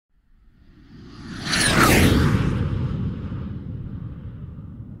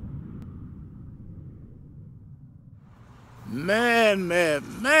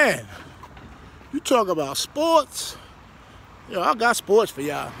Man. You talk about sports. Yo, I got sports for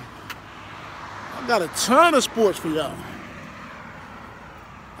y'all. I got a ton of sports for y'all.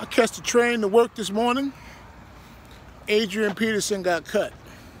 I catch the train to work this morning. Adrian Peterson got cut.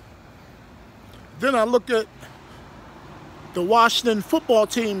 Then I look at the Washington football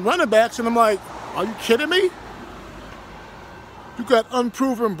team running backs and I'm like, are you kidding me? You got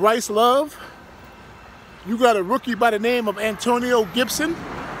unproven Bryce Love. You got a rookie by the name of Antonio Gibson.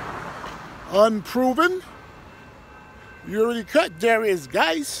 Unproven. You already cut Darius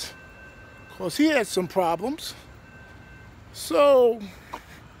Geis because he had some problems. So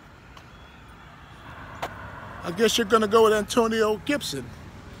I guess you're going to go with Antonio Gibson,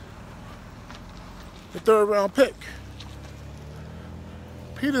 the third-round pick.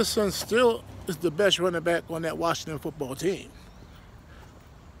 Peterson still is the best running back on that Washington football team.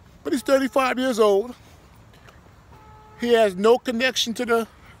 But he's 35 years old. He has no connection to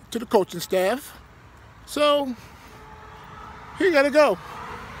the coaching staff. So he got to go.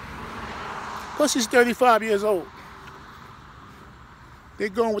 Plus he's 35 years old. They're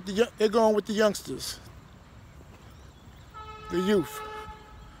going with the youngsters. The youth.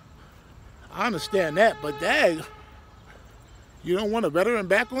 I understand that, but dang, you don't want a veteran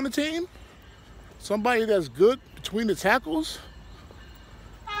back on the team? Somebody that's good between the tackles?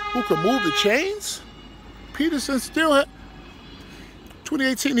 Who can move the chains? Peterson still had,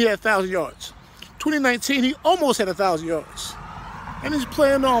 2018 he had 1,000 yards. 2019 he almost had 1,000 yards. And he's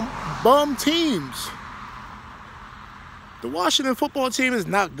playing on bum teams. The Washington football team is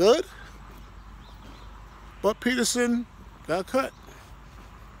not good, but Peterson got cut.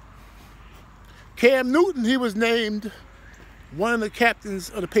 Cam Newton, he was named one of the captains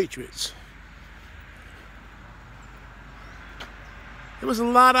of the Patriots. There was a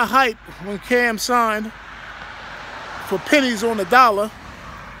lot of hype when Cam signed for pennies on the dollar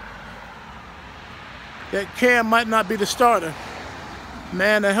that Cam might not be the starter.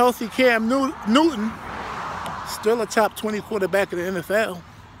 Man, a healthy Cam Newton, still a top 20 quarterback in the NFL.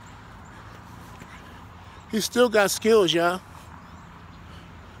 He's still got skills, y'all.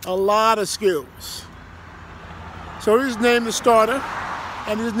 A lot of skills. So he's named the starter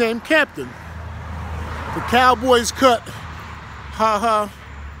and he's named captain. The Cowboys cut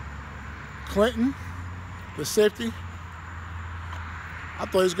Clinton, the safety. I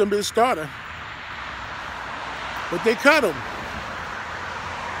thought he was going to be the starter. But they cut him.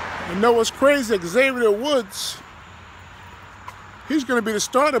 You know what's crazy? Xavier Woods, he's going to be the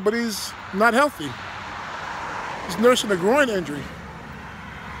starter, but he's not healthy. He's nursing a groin injury.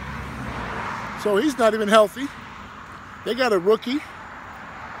 So he's not even healthy. They got a rookie,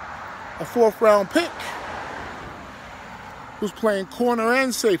 a fourth-round pick, who's playing corner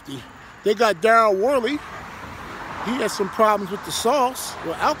and safety. They got Darryl Worley. He has some problems with the sauce,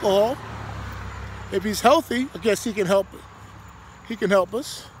 with alcohol. If he's healthy, I guess he can help it. He can help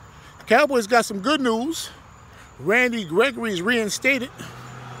us. The Cowboys got some good news. Randy Gregory's reinstated.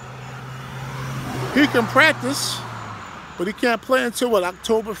 He can practice, but he can't play until, what,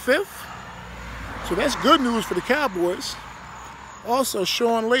 October 5th? So that's good news for the Cowboys. Also,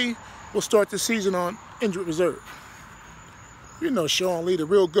 Sean Lee will start the season on injured reserve. You know Sean Lee, the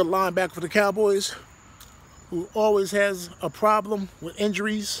real good linebacker for the Cowboys, who always has a problem with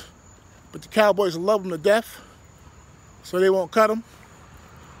injuries, but the Cowboys love him to death, so they won't cut him.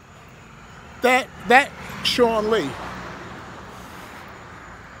 That Sean Lee.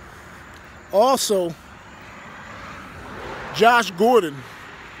 Also, Josh Gordon.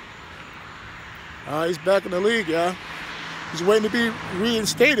 He's back in the league, y'all. He's waiting to be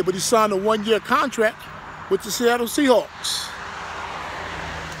reinstated, but he signed a one-year contract with the Seattle Seahawks.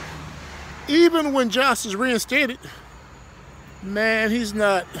 Even when Josh is reinstated, man, he ain't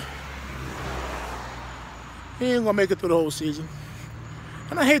gonna make it through the whole season.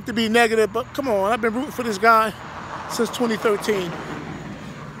 And I hate to be negative, but come on, I've been rooting for this guy since 2013.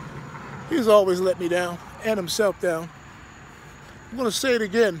 He's always let me down and himself down. I'm gonna say it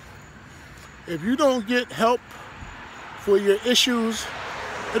again. If you don't get help for your issues,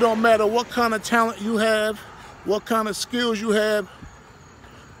 it don't matter what kind of talent you have, what kind of skills you have,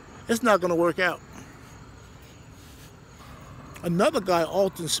 it's not going to work out. Another guy,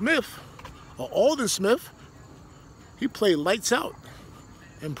 Alden Smith, he played lights out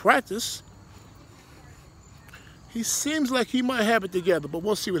in practice. He seems like he might have it together, but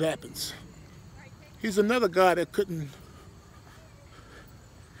we'll see what happens. He's another guy that couldn't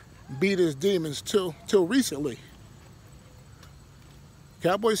beat his demons till recently.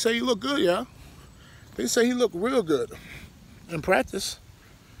 Cowboys say he looked good, yeah. They say he looked real good in practice.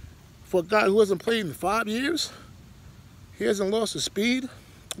 For a guy who hasn't played in 5 years, He hasn't lost his speed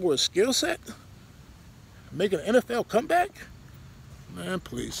or his skill set. Making an NFL comeback? Man,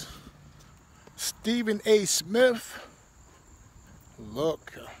 please. Stephen A. Smith.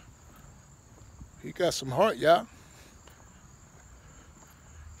 Look. He got some heart, y'all.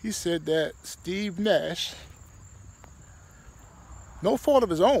 He said that Steve Nash, no fault of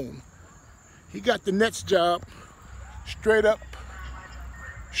his own, he got the Nets job straight up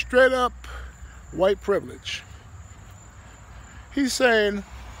white privilege. He's saying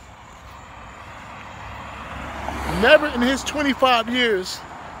never in his 25 years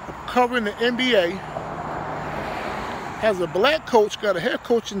of covering the NBA has a black coach got a head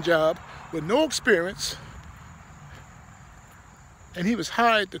coaching job with no experience, and he was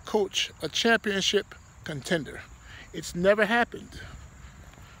hired to coach a championship contender. It's never happened.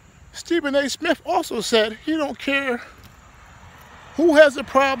 Stephen A. Smith also said he don't care who has a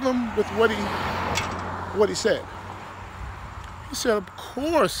problem with what he said. He said, of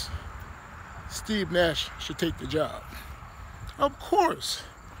course, Steve Nash should take the job. Of course.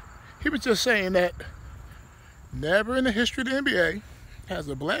 He was just saying that never in the history of the NBA has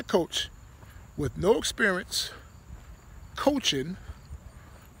a black coach with no experience coaching,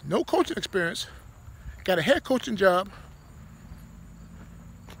 no coaching experience, got a head coaching job,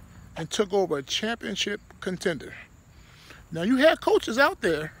 and took over a championship contender. Now, you had coaches out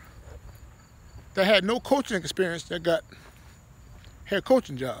there that had no coaching experience that got head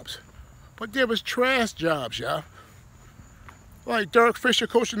coaching jobs. But there was trash jobs, y'all. Like Derek Fisher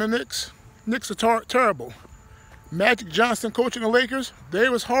coaching the Knicks. Knicks are terrible. Magic Johnson coaching the Lakers. They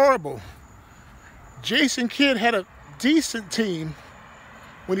was horrible. Jason Kidd had a decent team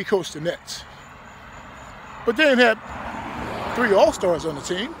when he coached the Nets. But they didn't have 3 All-Stars on the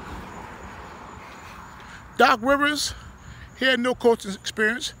team. Doc Rivers, he had no coaching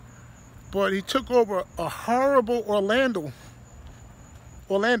experience, but he took over a horrible Orlando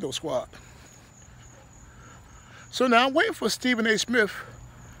squad. So now I'm waiting for Stephen A. Smith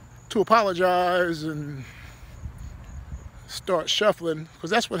to apologize and start shuffling, because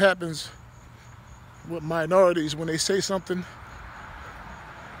that's what happens with minorities when they say something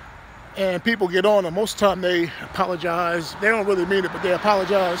and people get on them. Most of the time they apologize. They don't really mean it, but they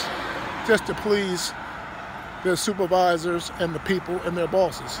apologize just to please their supervisors and the people and their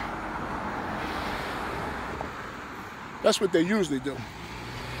bosses. That's what they usually do.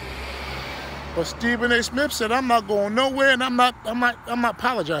 But Stephen A. Smith said, I'm not going nowhere, and I'm not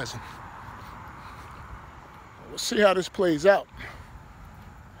apologizing. We'll see how this plays out.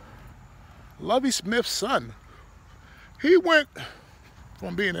 Lovie Smith's son, he went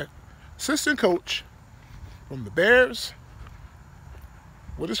from being an assistant coach from the Bears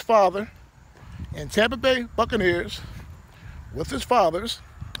with his father and Tampa Bay Buccaneers with his father,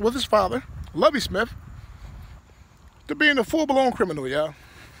 Lovie Smith, to being a full-blown criminal, y'all.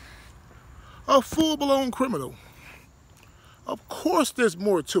 A full-blown criminal. Of course there's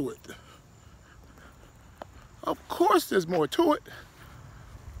more to it. Of course there's more to it.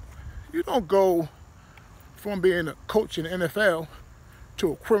 You don't go from being a coach in the NFL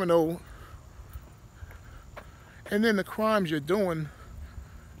to a criminal, and then the crimes you're doing,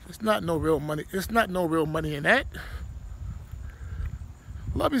 it's not no real money. It's not no real money in that.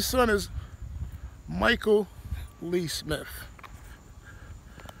 Lovie's son is Michael Lee Smith.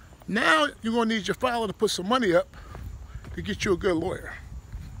 Now you're going to need your father to put some money up to get you a good lawyer.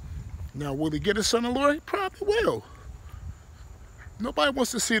 Now, will he get his son a lawyer? He probably will. Nobody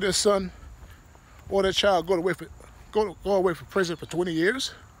wants to see their son or their child go away from prison for 20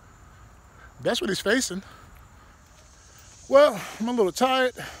 years. That's what he's facing. Well, I'm a little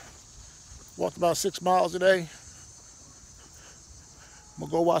tired. Walked about 6 miles today. I'm going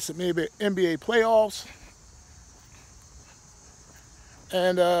to go watch some NBA playoffs.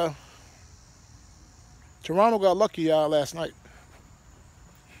 And Toronto got lucky last night.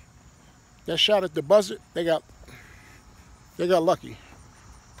 That shot at the buzzer, they got lucky.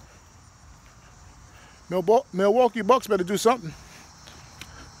 Milwaukee Bucks better do something.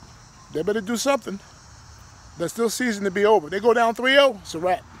 They better do something. There's still season to be over. They go down 3-0, it's a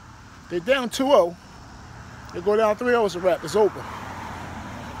wrap. They're down 2-0. They go down 3-0, it's a wrap. It's over.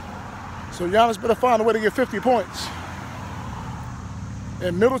 So Giannis better find a way to get 50 points.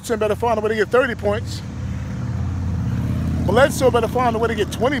 And Middleton better find a way to get 30 points. Bledsoe better find a way to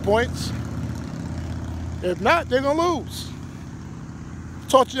get 20 points. If not, they're going to lose.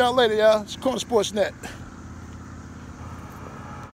 Talk to y'all later, y'all. It's CornersportsNet.